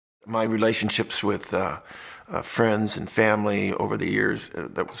my relationships with friends and family over the years,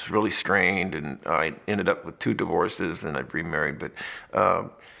 that was really strained, and I ended up with 2 divorces, and I've remarried, but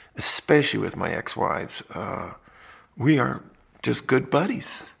especially with my ex-wives, we are just good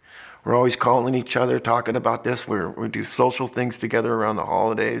buddies. We're always calling each other, talking about this. We do social things together around the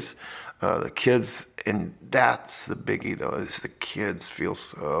holidays. The kids, and that's the biggie though, is the kids feel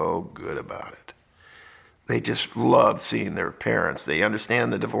so good about it. They just love seeing their parents. They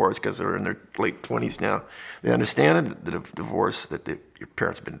understand the divorce because they're in their late 20s now. They understand the divorce, that your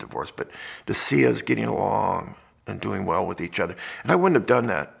parents have been divorced, but to see us getting along and doing well with each other. And I wouldn't have done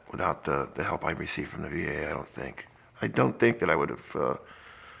that without the help I received from the VA, I don't think. I don't think that I would have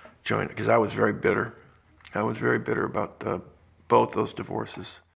joined, because I was very bitter. I was very bitter about both those divorces.